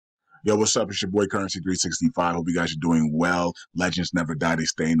Yo, what's up? It's your boy Currency 365. Hope you guys are doing well. Legends never die, they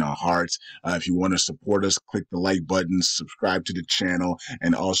stay in our hearts. If you want to support us, click the like button, subscribe to the channel,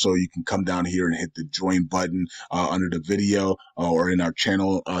 and also you can come down here and hit the join button under the video or in our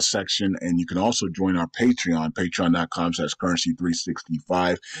channel section. And you can also join our Patreon,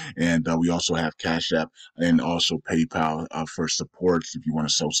 patreon.com/currency365. And we also have Cash App and also PayPal for supports if you want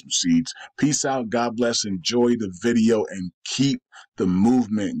to sow some seeds. Peace out. God bless. Enjoy the video and keep the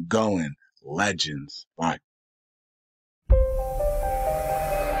movement going. Legends. Bye.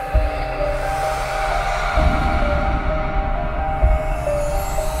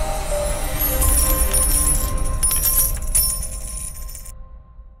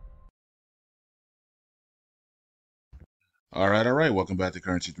 All right. Welcome back to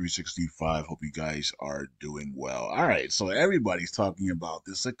Currency 365. Hope you guys are doing well. All right, so everybody's talking about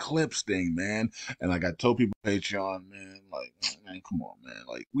this eclipse thing, man. And like I told people on Patreon, man, like, man, come on, man.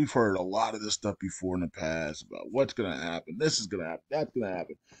 Like, we've heard a lot of this stuff before in the past about what's gonna happen, this is gonna happen, that's gonna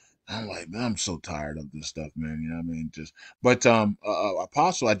happen. I'm like, man, I'm so tired of this stuff, man. You know what I mean? But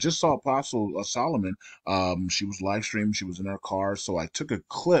Apostle, I just saw Apostle Solomon. She was live streaming. She was in her car, so I took a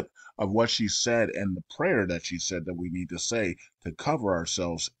clip of what she said and the prayer that she said that we need to say to cover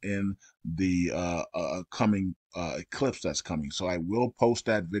ourselves in the coming eclipse that's coming. So I will post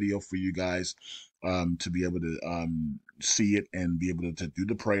that video for you guys to be able to see it and be able to do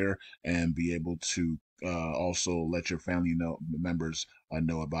the prayer and be able to also let your family members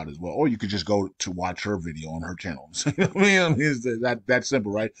know about it as well. Or you could just go to watch her video on her channel. I mean, it's that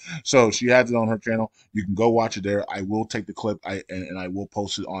simple, right? So she has it on her channel. You can go watch it there. I will take the clip and I will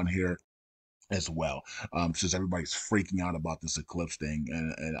post it on here as well, since everybody's freaking out about this eclipse thing,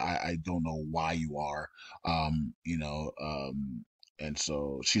 and I don't know why you are, you know, and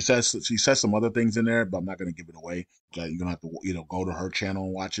so she says some other things in there, but I'm not going to give it away. You're gonna have to go to her channel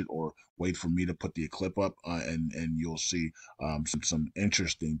and watch it, or wait for me to put the clip up, and you'll see some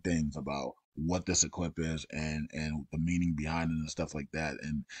interesting things about what this eclipse is and the meaning behind it and stuff like that,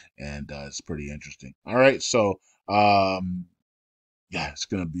 and it's pretty interesting. All right, so yeah, it's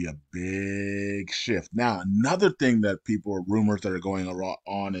going to be a big shift. Now, another thing that rumors that are going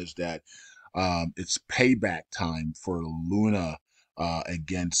on is that it's payback time for Luna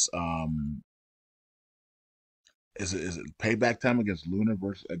against is it payback time against Luna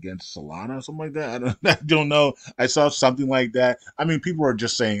versus against Solana or something like that? I don't I don't know. I saw something like that. I mean, people are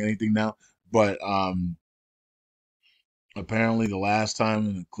just saying anything now, but apparently the last time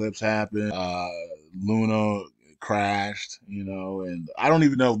an eclipse happened, Luna crashed, and I don't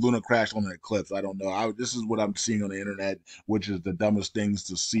even know if Luna crashed on an eclipse. I don't know. This is what I'm seeing on the internet, which is the dumbest things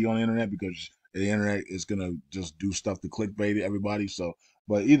to see on the internet, because the internet is gonna just do stuff to clickbait everybody. So,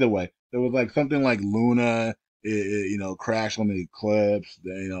 but either way, there was like something like Luna, crashed on the eclipse,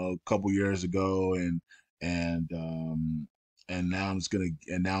 a couple years ago, and now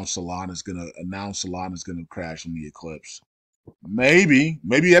Solana's gonna crash on the eclipse. Maybe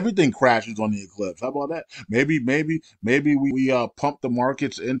everything crashes on the eclipse. How about that? Maybe we pump the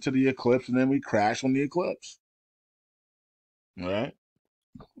markets into the eclipse and then we crash on the eclipse. All right.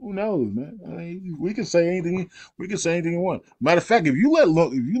 Who knows, man? I mean, we can say anything. We can say anything we want. Matter of fact, if you let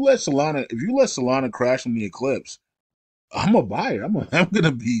Solana crash on the eclipse, I'm a buyer. I'm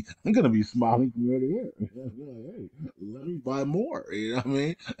gonna be smiling from ear to ear. Like, hey, let me buy more. You know what I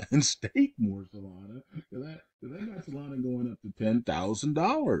mean? And stake more Solana. Cause I got Solana going up to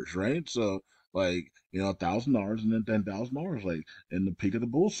 $10,000, right? So like, $1,000 and then $10,000. Like in the peak of the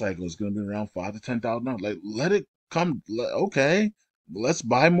bull cycle, it's gonna be around $5,000 to $10,000. Like let it come. Okay, let's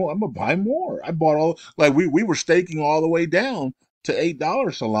buy more. I'm gonna buy more. I bought all like we were staking all the way down to $8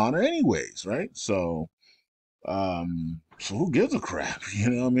 Solana, anyways, right? So who gives a crap?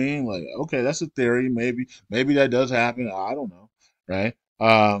 You know what I mean? Like, okay, that's a theory. Maybe that does happen. I don't know, right?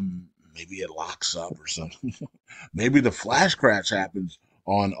 Maybe it locks up or something. Maybe the flash crash happens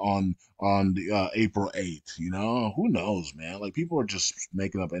on the April 8th. Who knows, man? Like, people are just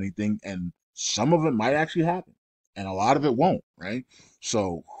making up anything, and some of it might actually happen, and a lot of it won't, right?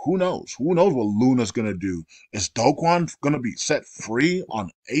 So who knows? Who knows what Luna's gonna do? Is Doquan gonna be set free on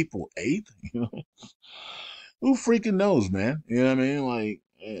April 8th? Who freaking knows, man? You know what I mean? Like,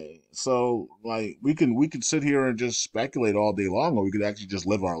 so like we could sit here and just speculate all day long, or we could actually just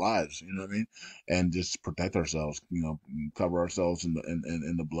live our lives. You know what I mean? And just protect ourselves. Cover ourselves in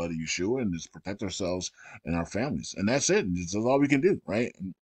the blood of Yeshua, and just protect ourselves and our families, and that's it. That's all we can do, right?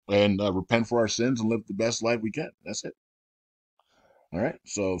 And repent for our sins and live the best life we can. That's it. All right.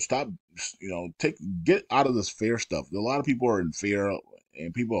 So stop. Get out of this fear stuff. A lot of people are in fear,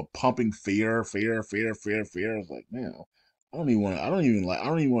 and people are pumping fear. It's like, man, I don't even want. I don't even like. I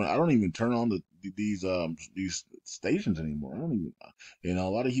don't even want. I don't even turn on these stations anymore. I don't even. A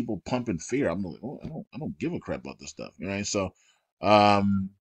lot of people pumping fear. I'm like, oh, I don't give a crap about this stuff. Right. So, um,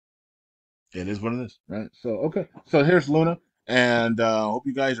 it is what it is. Right. So okay. So here's Luna, and hope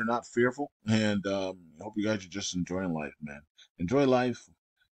you guys are not fearful, and hope you guys are just enjoying life, man. Enjoy life,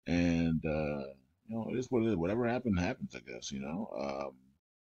 and it is what it is. Whatever happened happens. I guess.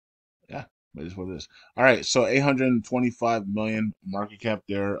 Yeah, it is what it is. All right, so 825 million market cap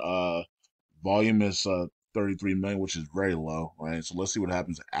there. Volume is 33 million, which is very low, right? So let's see what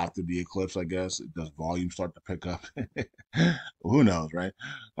happens after the eclipse, I guess. Does volume start to pick up? Who knows, right?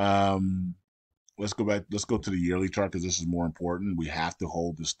 Um, let's go back. Let's go to the yearly chart because this is more important. We have to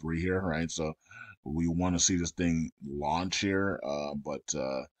hold this three here, right? So we want to see this thing launch here, but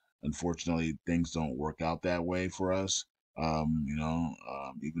unfortunately, things don't work out that way for us.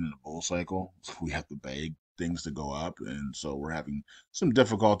 Even in a bull cycle, we have to beg things to go up, and so we're having some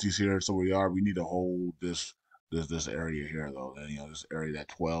difficulties here. So we need to hold this area here though. And, this area, that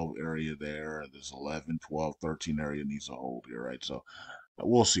 12 area there, this 11, 12, 13 area needs to hold here, right? So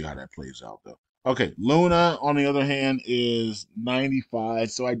we'll see how that plays out, though. Okay, Luna, on the other hand, is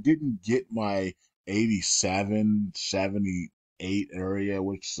 95. So I didn't get my 87, 78 area,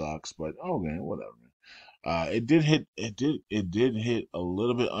 which sucks, but okay, whatever. It did hit a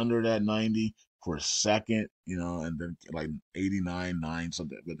little bit under that 90 for a second, and then like 89, 9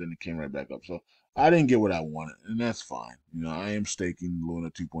 something, but then it came right back up. So I didn't get what I wanted, and that's fine. I am staking Luna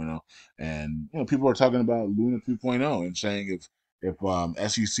 2.0, and people are talking about Luna 2.0 and saying if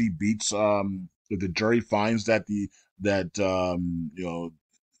SEC beats if the jury finds that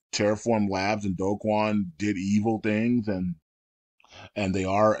Terraform Labs and Doquan did evil things and they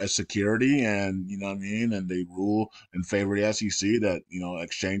are a security, and you know what I mean, and they rule in favor of the SEC that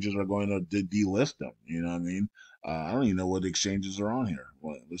exchanges are going to delist them. You know what I mean? I don't even know what exchanges are on here.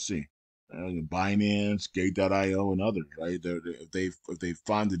 Well, let's see. Binance, Gate.io, and others, right? If they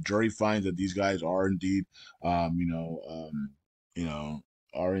find the jury finds that these guys are indeed, um, you know, um, you know,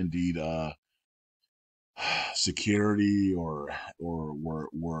 are indeed security or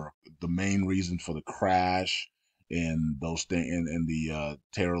were the main reason for the crash and those things and the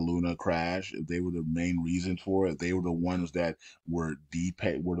Terra Luna crash, if they were the main reason for it, if they were the ones that were the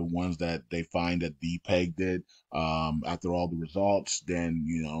ones that they find that DPEG did after all the results, then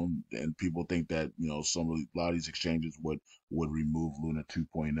and people think that a lot of these exchanges would remove Luna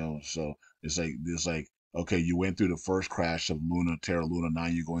 2.0. So it's like okay, you went through the first crash of Terra Luna. Now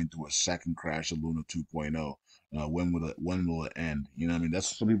you're going through a second crash of Luna 2.0. When will it end? You know what I mean?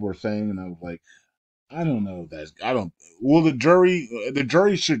 That's what some people are saying, and I was like, I don't know if that's I don't. Well, the jury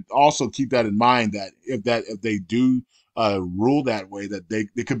should also keep that in mind that if they do rule that way, that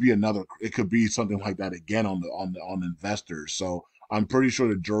it could be it could be something like that again on investors. So I'm pretty sure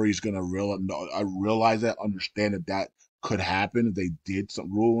the jury is going to realize that, understand that could happen if they did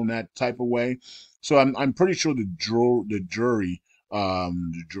some rule in that type of way. So I'm pretty sure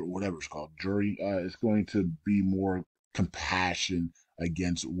whatever it's called, jury, is going to be more compassion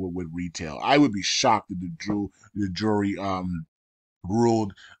against with retail. I would be shocked if the jury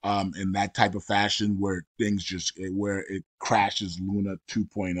ruled in that type of fashion where where it crashes Luna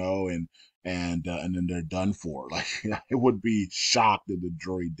 2.0 and then they're done for. Like it would be shocked if the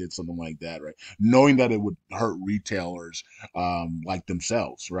jury did something like that, right? Knowing that it would hurt retailers like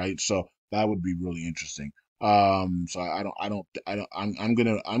themselves, right? So that would be really interesting. So I'm gonna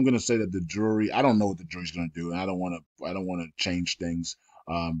say that the jury. I don't know what the jury's gonna do, and I don't want to change things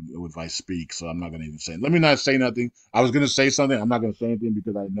if I speak, so I'm not gonna even say. Let me not say nothing. I was gonna say something. I'm not gonna say anything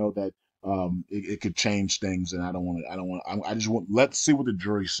because I know that it could change things, and I don't want to. I don't want. I just want. Let's see what the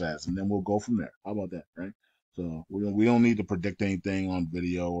jury says, and then we'll go from there. How about that, right? So we don't need to predict anything on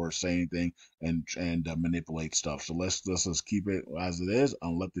video or say anything and manipulate stuff. So let's just keep it as it is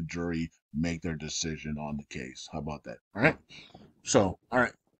and let the jury make their decision on the case. How about that? All right. So, all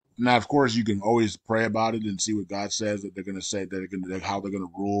right. Now, of course, you can always pray about it and see what God says that they're going to say, that how they're going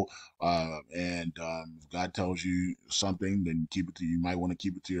to rule. And if God tells you something, then keep it to you. Might want to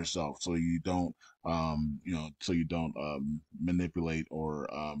keep it to yourself so you don't, manipulate or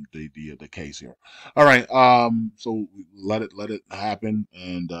the case here. All right. So let it happen,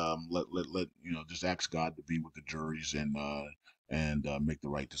 and let just ask God to be with the juries and make the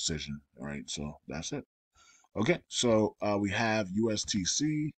right decision. All right. So that's it. Okay, so we have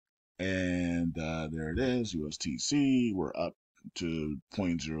USTC, and there it is, USTC. We're up to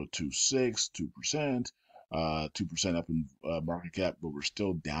 0.026, 2%, 2% up in market cap, but we're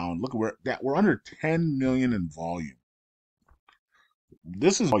still down. Look, we're under 10 million in volume.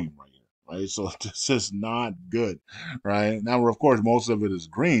 This is volume right here. right? So this is not good, right? Now we're, of course, most of it is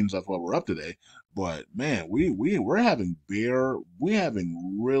greens. That's why we're up today. But man, we're having we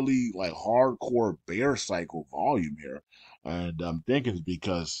having really like hardcore bear cycle volume here, and I'm thinking it's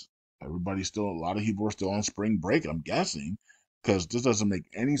because everybody's still, a lot of people are still on spring break. I'm guessing because this doesn't make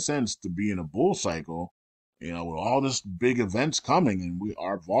any sense to be in a bull cycle, with all this big events coming, and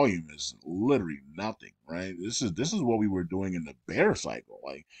our volume is literally nothing, right? This is what we were doing in the bear cycle,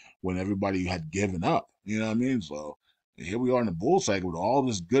 like when everybody had given up. You know what I mean? So here we are in the bull cycle with all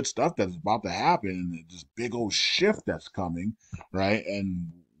this good stuff that's about to happen, and this big old shift that's coming, right?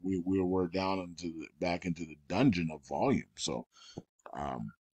 And we're down back into the dungeon of volume. So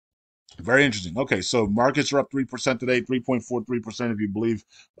um, very interesting. Okay, so markets are up 3% today, 3.43% if you believe.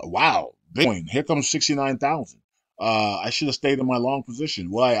 Wow, Bitcoin, here comes 69,000. I should have stayed in my long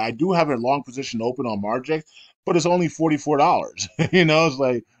position. Well, I do have a long position open on Margex, but it's only $44. It's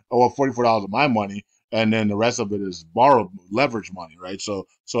like, oh, well, $44 of my money, and then the rest of it is borrowed leverage money, right?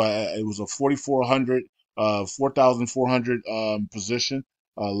 It was a 4,400 position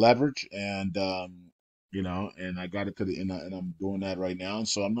leverage, and I got it and I'm doing that right now. And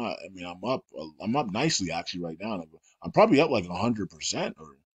so I'm not, I mean, I'm up nicely actually right now. I'm probably up like 100%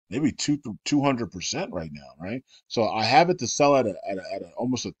 or maybe 200% right now, right? So I have it to sell at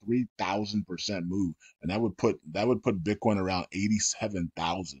almost a 3,000% move, and that would put Bitcoin around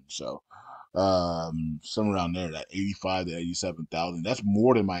 87,000. So somewhere around there, that 85 to 87,000. That's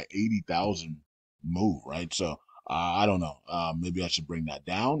more than my 80,000 move, right? So I don't know. Maybe I should bring that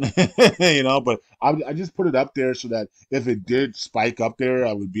down, But I just put it up there so that if it did spike up there,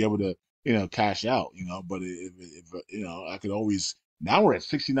 I would be able to, cash out, But if I could always. Now we're at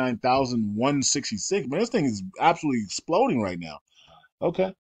 69,166. Man, this thing is absolutely exploding right now.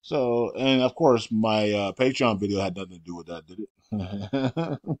 Okay. So, and of course, my Patreon video had nothing to do with that, did it?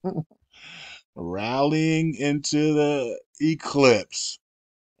 Rallying into the eclipse.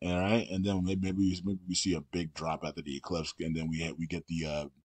 All right, and then maybe we see a big drop after the eclipse, and then we get the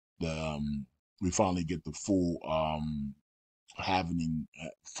we finally get the full halvening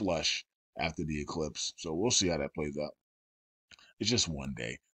flush after the eclipse. So we'll see how that plays out. It's just one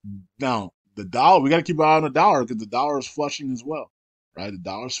day. Now the dollar, we got to keep an eye on the dollar because the dollar is flushing as well, right? The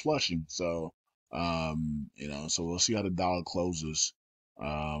dollar's flushing, so so we'll see how the dollar closes.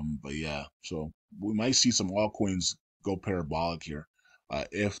 But yeah, so we might see some altcoins go parabolic here,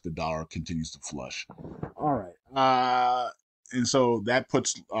 if the dollar continues to flush. All right. And so that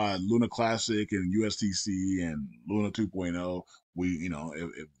puts Luna Classic and USTC and Luna 2.0.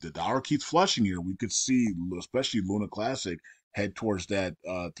 If the dollar keeps flushing here, we could see, especially Luna Classic, head towards that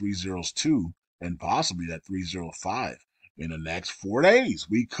 302 and possibly that 305 in the next 4 days.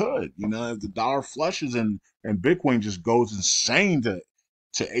 We could, if the dollar flushes and Bitcoin just goes insane to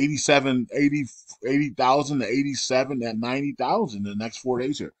 87, 80,000 to 87 at 90,000 in the next 4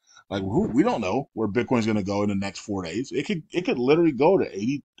 days here. Like we don't know where Bitcoin's going to go in the next 4 days. It could literally go to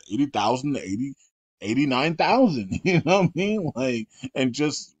 80,000 to 89,000. You know what I mean? Like, and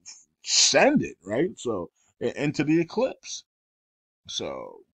just send it right. So into the eclipse.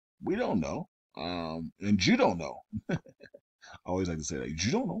 So we don't know. And you don't know. I always like to say that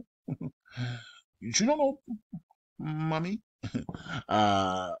you don't know. You don't know, mommy.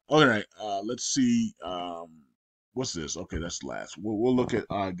 All right. Let's see. What's this? Okay, that's last. We'll look at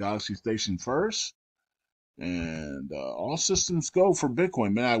Galaxy Station first, and all systems go for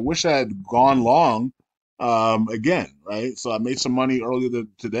Bitcoin. Man, I wish I had gone long. Again, right? So I made some money earlier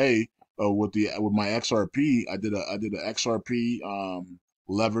today with my XRP. I did a XRP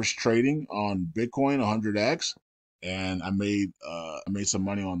leverage trading on Bitcoin 100x, and I made some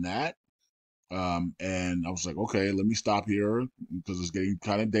money on that. And I was like, okay, let me stop here because it's getting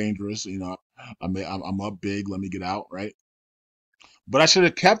kind of dangerous. I'm up big. Let me get out, right? But I should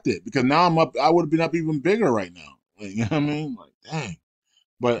have kept it because now I'm up. I would have been up even bigger right now. Like, you know what I mean? Like, dang.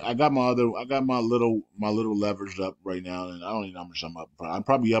 But I got my little leveraged up right now, and I don't even know how much I'm up. I'm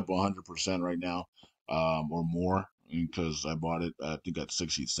probably up 100% right now, or more, because I bought it, I think, at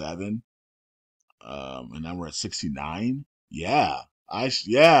 67. And now we're at 69. Yeah,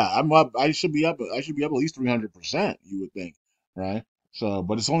 I'm up. I should be up at least 300%. You would think, right? So,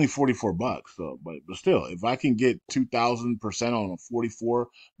 but it's only $44. So, but still, if I can get 2,000% on a $44,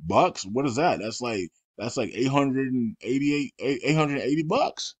 what is that? That's like 880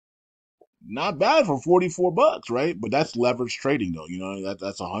 bucks. Not bad for $44, right? But that's leverage trading, though.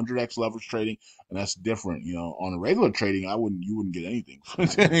 That's 100x leverage trading, and that's different. On a regular trading, you wouldn't get anything.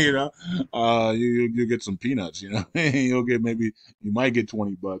 You get some peanuts. You might get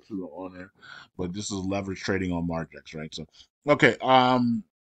 $20 on there, but this is leverage trading on Margex, right? So okay,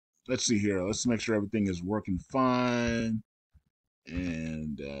 let's see here. Let's make sure everything is working fine.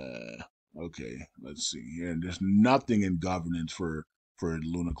 And okay, let's see here. There's nothing in governance for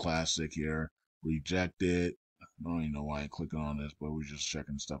Luna Classic here. Reject it. I don't even know why I'm clicking on this, but we're just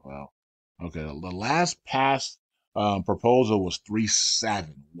checking stuff out. Okay, the last passed proposal was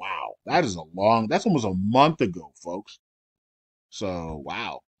 3/7. Wow, that is a long. That's almost a month ago, folks. So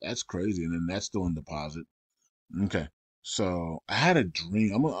wow, that's crazy. And then that's still in deposit. Okay. So I had a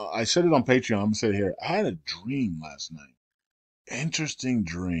dream. I said it on Patreon. I'm gonna say it here. I had a dream last night. Interesting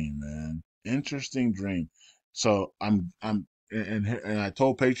dream, man. Interesting dream. So and I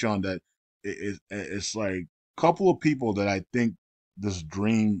told Patreon that it's like a couple of people that I think this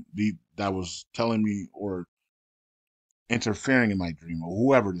dream that was telling me or interfering in my dream or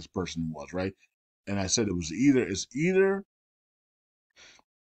whoever this person was, right? And I said it's either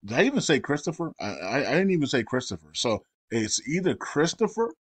did I even say Christopher? I didn't even say Christopher. So it's either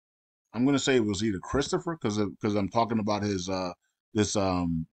Christopher. I'm gonna say it was either Christopher because I'm talking about his this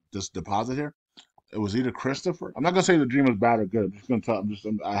this deposit here. It was either Christopher. I'm not gonna say the dream was bad or good. I'm just gonna tell.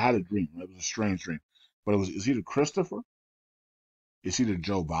 I had a dream. It was a strange dream, but it's either Christopher. It's either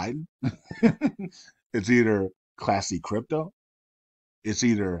Joe Biden. It's either Classy Crypto. It's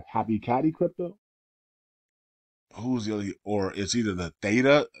either Happy Caddy Crypto. Who's the other? Or it's either the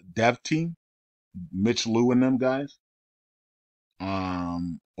Theta Dev Team, Mitch Liu and them guys.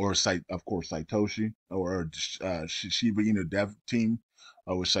 Or of course Satoshi or Shiba Inu Dev Team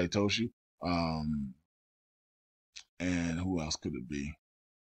with Satoshi. Um, and who else could it be?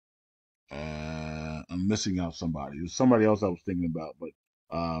 I'm missing out somebody. There's somebody else I was thinking about, but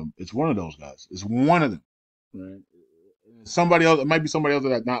it's one of those guys. It's one of them, right? Somebody else. It might be somebody else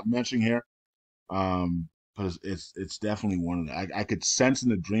that I'm not mentioning here. Because it's definitely one of them. I could sense in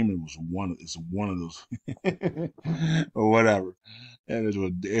the dream it's one of those or whatever. And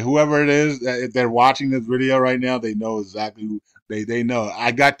whoever it is, if they're watching this video right now, they know exactly who they know.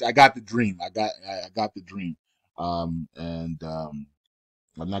 I got the dream. I got the dream. And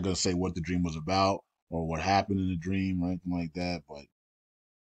I'm not gonna say what the dream was about or what happened in the dream or anything like that, but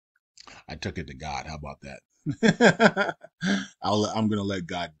I took it to God. How about that? I'm gonna let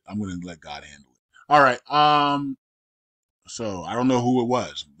God handle it. All right. So I don't know who it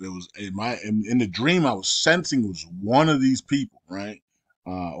was. It was in the dream I was sensing it was one of these people, right?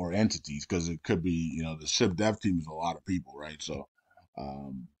 Or entities, because it could be, the ship dev team is a lot of people, right? So,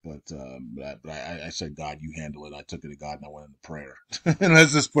 but I said, God, you handle it. I took it to God and I went into prayer. And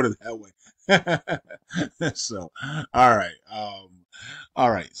let's just put it that way. So, all right,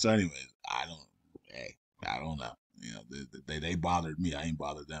 all right. So, anyways, hey, I don't know. They bothered me. I ain't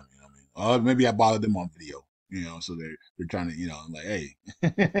bothered them. You know what I mean? Or maybe I bothered them on video. So they're trying to, like, hey,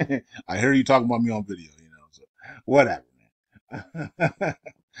 I hear you talking about me on video. So whatever, man.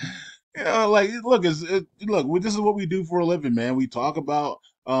 Like, look, this is what we do for a living, man. We talk about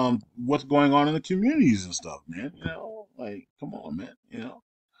what's going on in the communities and stuff, man. Like, come on, man.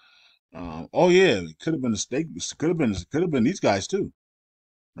 Oh yeah, it could have been a stake. Could have been these guys too,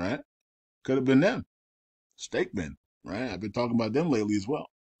 right? Could have been them, stake men, right? I've been talking about them lately as well,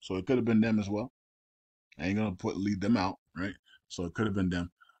 so it could have been them as well. I ain't gonna leave them out, right? So it could have been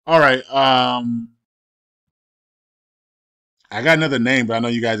them. All right. I got another name, but I know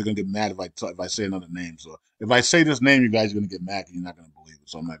you guys are gonna get mad if I say another name. So if I say this name, you guys are gonna get mad and you're not gonna believe it.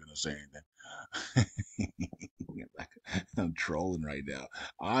 So I'm not gonna say anything. I'm trolling right now.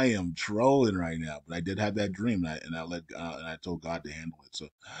 I am trolling right now. But I did have that dream, and I told God to handle it. So,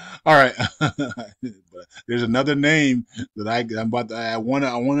 all right. But there's another name that I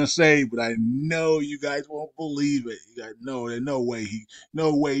wanna say, but I know you guys won't believe it. You guys know there's no way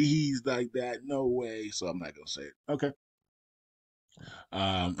he's like that, no way. So I'm not gonna say it. Okay.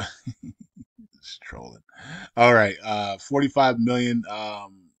 Um, it's trolling. All right, 45 million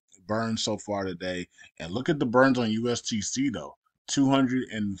burns so far today, and look at the burns on USTC though,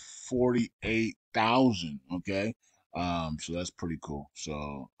 248,000. Okay, so that's pretty cool.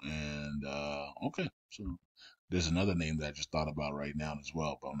 So and okay, so there's another name that I just thought about right now as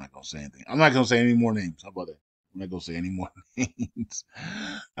well, but I'm not gonna say anything. I'm not gonna say any more names. How about that? I'm not gonna say any more names.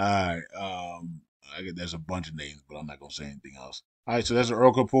 All right, there's a bunch of names, but I'm not gonna say anything else. All right, so that's an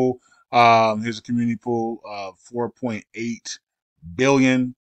Oracle pool. Here's a community pool, 4.8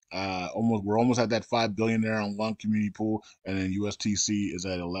 billion. We're almost at that 5 billion there on LUNC community pool, and then USTC is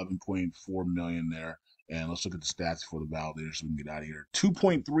at 11.4 million there. And let's look at the stats for the validator so we can get out of here.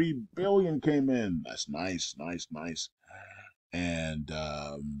 2.3 billion came in. That's nice, nice, nice. And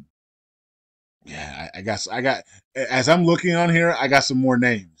yeah, I got as I'm looking on here, I got some more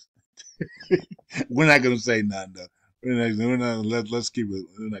names. We're not gonna say none though. Let's keep it.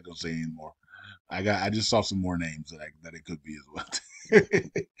 We're not gonna say anymore. I just saw some more names that it could be as well.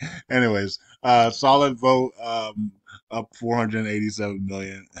 Anyways, solid vote, up 487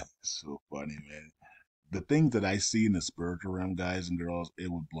 million. So funny, man. The things that I see in the spiritual realm, guys and girls,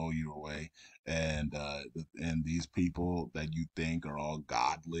 it would blow you away. And these people that you think are all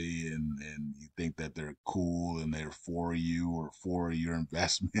godly, and you think that they're cool and they're for you or for your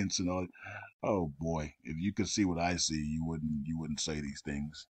investments and all. Oh boy, if you could see what I see, you wouldn't say these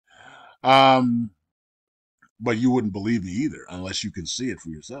things. Um, but you wouldn't believe me either unless you can see it for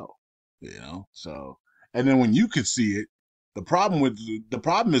yourself. So, and then when you could see it, the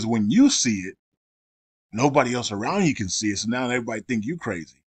problem is when you see it, nobody else around you can see it. So now everybody think you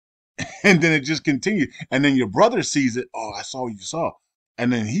crazy, and then it just continues. And then your brother sees it. Oh, I saw what you saw,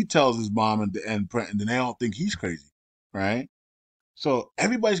 and then he tells his mom, and then they all think he's crazy, right? So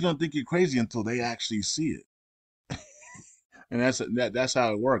everybody's gonna think you're crazy until they actually see it, and that's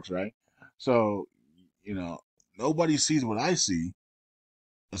how it works, right? So, you know, nobody sees what I see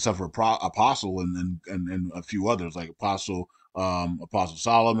except for Apostle and a few others like Apostle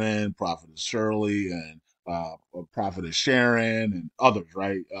Solomon, Prophetess Shirley, and Prophetess Sharon, and others,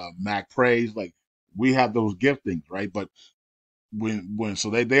 right? Mac Praise, like we have those giftings, right? But when so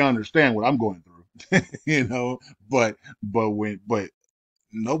they understand what I'm going through, you know. But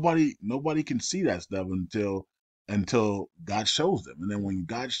nobody can see that stuff until God shows them, and then when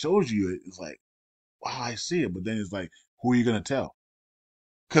God shows you it, it's like, wow, I see it. But then it's like, who are you gonna tell?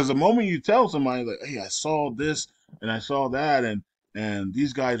 Because the moment you tell somebody like, "Hey, I saw this and I saw that, and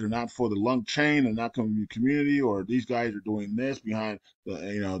these guys are not for the lunk chain and not coming to the community, or these guys are doing this behind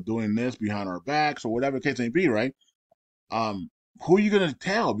doing this behind our backs, or whatever the case may be," right? Um, who are you gonna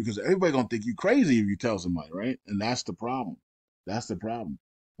tell? Because everybody gonna think you crazy if you tell somebody, right? And that's the problem. That's the problem.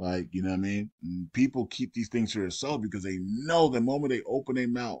 Like, you know what I mean? People keep these things to themselves because they know the moment they open their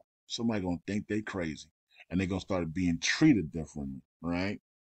mouth, somebody gonna think they crazy, and they gonna start being treated differently, right?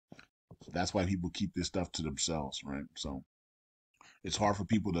 That's why people keep this stuff to themselves, right? So it's hard for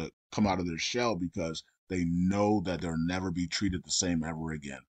people to come out of their shell because they know that they'll never be treated the same ever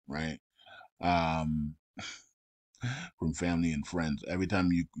again, right? Um, from family and friends. Every time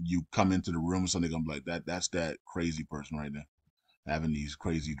you come into the room, something gonna be like that. That's that crazy person right there, having these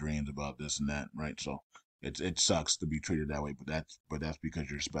crazy dreams about this and that, right? So it sucks to be treated that way, but that's because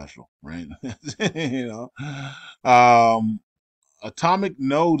you're special, right? you know. Um, Atomic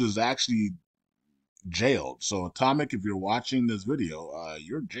Node is actually jailed. So Atomic, if you're watching this video,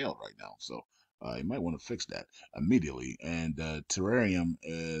 you're jailed right now. So you might want to fix that immediately. And Terrarium,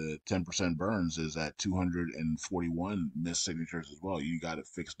 10% burns is at 241 missed signatures as well. You got to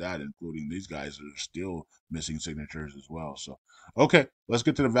fix that, including these guys that are still missing signatures as well. So, okay, let's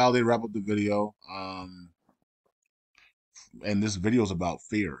get to the validate, wrap up the video. And this video is about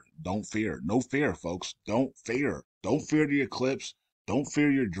fear. Don't fear. No fear, folks. Don't fear. Don't fear the eclipse. Don't fear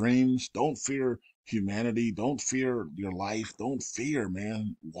your dreams. Don't fear humanity. Don't fear your life. Don't fear,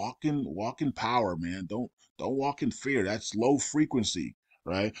 man. Walk in power, man. Don't walk in fear. That's low frequency,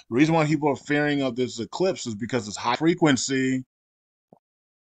 right? The reason why people are fearing of this eclipse is because it's high frequency.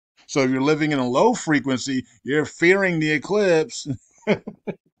 So if you're living in a low frequency, you're fearing the eclipse,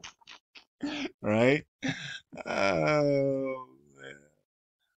 right?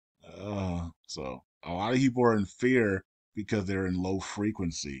 Oh, so a lot of people are in fear because they're in low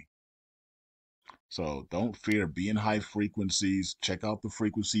frequency. So don't fear. Be in high frequencies. Check out the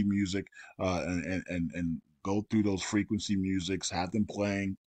frequency music, and go through those frequency musics. Have them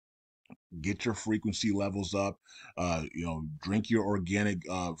playing. Get your frequency levels up. Drink your organic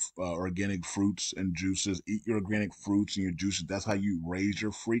fruits and juices. Eat your organic fruits and your juices. That's how you raise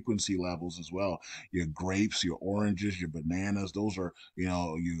your frequency levels as well. Your grapes, your oranges, your bananas. Those are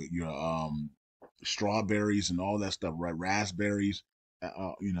your strawberries and all that stuff, right? Raspberries.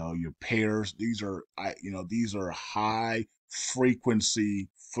 Your pears. These are high frequency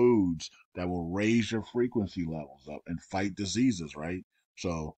foods that will raise your frequency levels up and fight diseases, right?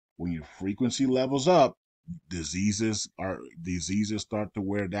 So when your frequency levels up, diseases start to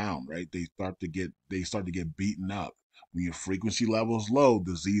wear down, right? They start to get beaten up. When your frequency levels low,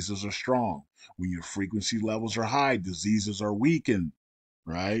 diseases are strong. When your frequency levels are high, diseases are weakened,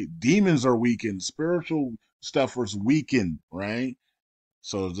 right? Demons are weakened, spiritual stuff is weakened, right?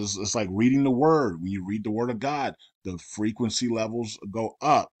 So it's like reading the word. When you read the word of God, the frequency levels go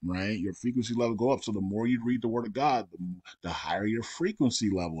up, right? Your frequency level go up. So the more you read the word of God, the higher your frequency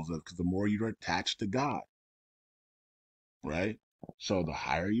levels are, because the more you're attached to God, right? So the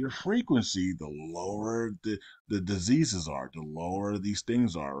higher your frequency, the lower the diseases are, the lower these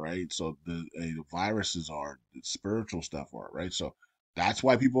things are, right? So the viruses are, the spiritual stuff are, right? So that's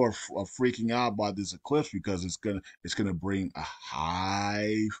why people are freaking out about this eclipse, because it's gonna bring a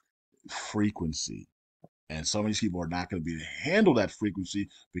high frequency, and some of these people are not going to be able to handle that frequency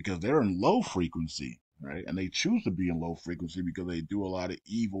because they're in low frequency, right? And they choose to be in low frequency because they do a lot of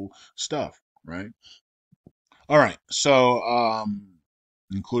evil stuff, right? All right. So,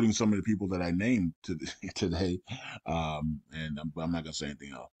 including some of the people that I named today, and I'm not gonna say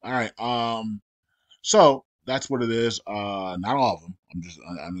anything else. All right. So that's what it is. Not all of them.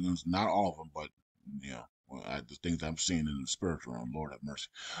 I'm mean, not all of them, but you know, the things I'm seeing in the spiritual realm. Lord have mercy.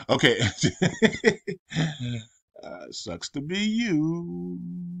 Okay. Sucks to be you.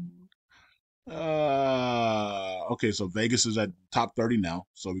 Okay, so Vegas is at top 30 now,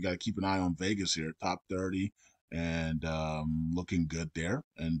 so we got to keep an eye on Vegas here, top 30, and looking good there.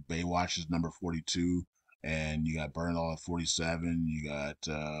 And Baywatch is number 42, and you got Burn All at 47. You got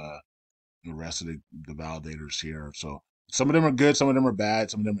the rest of the validators here. So some of them are good, some of them are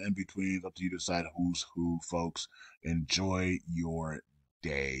bad, some of them are in between. It's up to you to decide who's who, folks. Enjoy your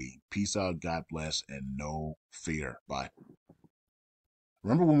day. Peace out, God bless, and no fear. Bye.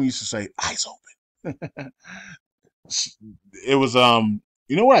 Remember when we used to say eyes open? It was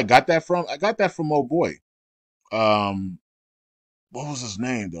you know where I got that from? I got that from old boy. Um what was his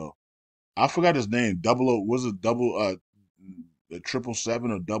name though? I forgot his name. Double O, was it double triple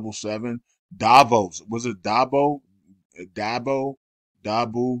seven or double seven? Davos. Was it Dabo? Dabo?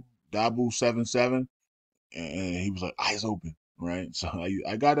 Dabu? Dabu 77? And he was like eyes open, right? So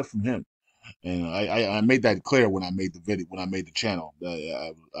I got it from him. And I made that clear when I made the video, when I made the channel.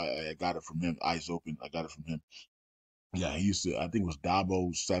 I got it from him. Eyes open. I got it from him. Yeah, he used to. I think it was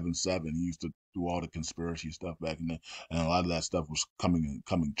Dabo 77. He used to do all the conspiracy stuff back in then, and a lot of that stuff was coming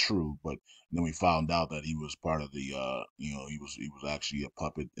true. But then we found out that he was part of the. He was actually a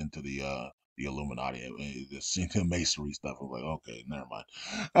puppet into the Illuminati, the Masonry stuff. I was like, okay, never mind.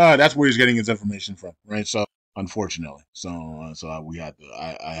 That's where he's getting his information from, right? So unfortunately, we had to.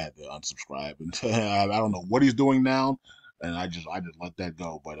 I had to unsubscribe, and I don't know what he's doing now, and I just let that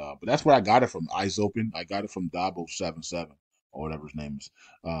go. But that's where I got it from. Eyes open. I got it from Dabo 77 or whatever his name is.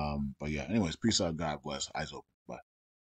 But yeah. Anyways, peace out. God bless. Eyes open.